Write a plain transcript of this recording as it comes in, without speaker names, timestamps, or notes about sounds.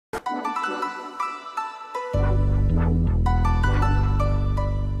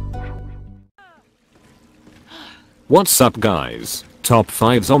What's up guys,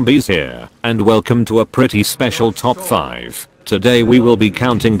 TopFiveZombies here, and welcome to a pretty special top 5. Today we will be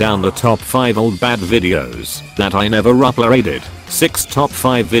counting down the top 5 old bad videos that I never uploaded. 6 top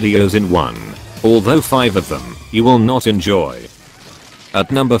 5 videos in one. Although 5 of them you will not enjoy.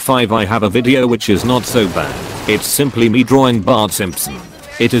 At number 5 I have a video which is not so bad. It's simply me drawing Bart Simpson.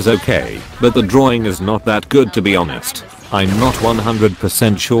 It is okay, but the drawing is not that good to be honest. I'm not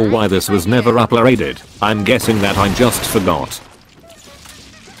 100% sure why this was never uploaded. I'm guessing that I just forgot.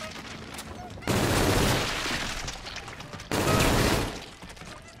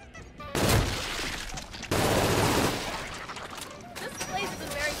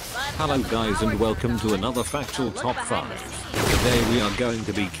 Hello guys and welcome to another factual top 5. Today we are going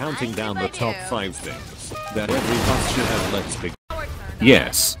to be counting down the top 5 things that every bus should have. Let's begin.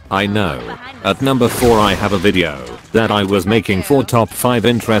 Yes, I know. At number 4 I have a video that I was making for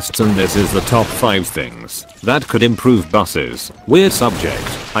TopFiveInterests, and this is the top 5 things that could improve buses. Weird subject,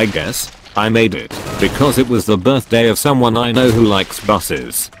 I guess. I made it because it was the birthday of someone I know who likes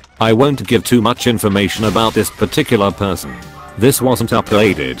buses. I won't give too much information about this particular person. This wasn't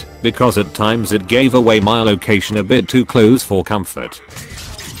uploaded because at times it gave away my location a bit too close for comfort.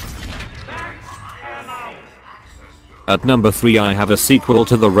 At number 3 I have a sequel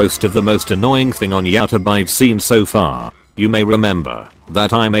to the roast of the most annoying thing on YouTube I've seen so far. You may remember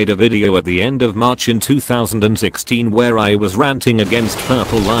that I made a video at the end of March in 2016 where I was ranting against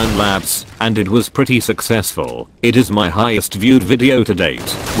Purple Line Labs, and it was pretty successful. It is my highest viewed video to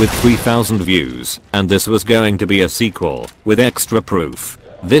date with 3,000 views, and this was going to be a sequel with extra proof.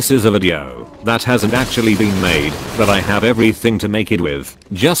 This is a video that hasn't actually been made, but I have everything to make it with.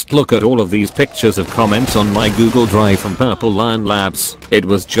 Just look at all of these pictures of comments on my Google Drive from Purple Line Labs. It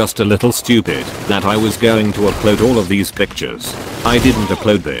was just a little stupid that I was going to upload all of these pictures. I didn't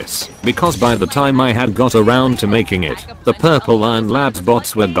upload this because by the time I had got around to making it, the Purple Line Labs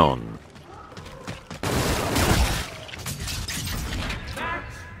bots were gone.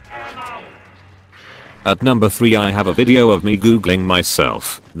 At number 3 I have a video of me googling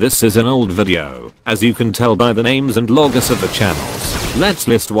myself. This is an old video, as you can tell by the names and logos of the channels. Let's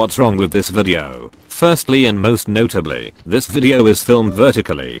list what's wrong with this video. Firstly and most notably, this video is filmed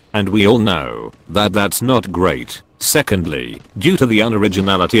vertically, and we all know that that's not great. Secondly, due to the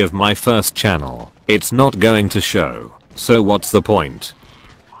unoriginality of my first channel, it's not going to show. So what's the point?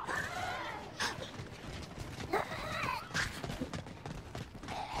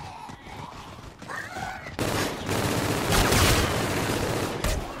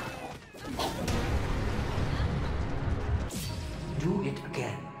 Do it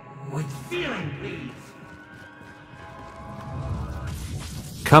again. With feeling, please.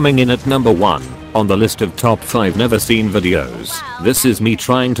 Coming in at number 1 on the list of top 5 never seen videos. This is me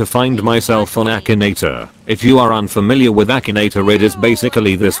trying to find myself on Akinator. If you are unfamiliar with Akinator, it is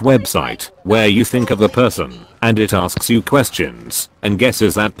basically this website where you think of a person and it asks you questions and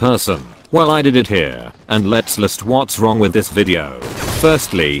guesses that person. Well, I did it here, and let's list what's wrong with this video.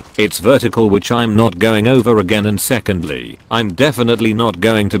 Firstly, it's vertical, which I'm not going over again, and secondly, I'm definitely not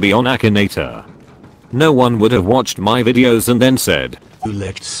going to be on Akinator. No one would have watched my videos and then said,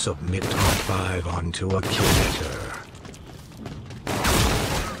 "Let's submit top 5 onto Akinator."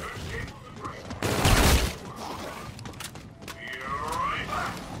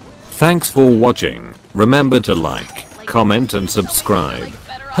 Thanks for watching. Remember to like, comment and subscribe.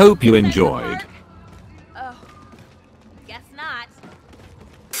 Hope you enjoyed.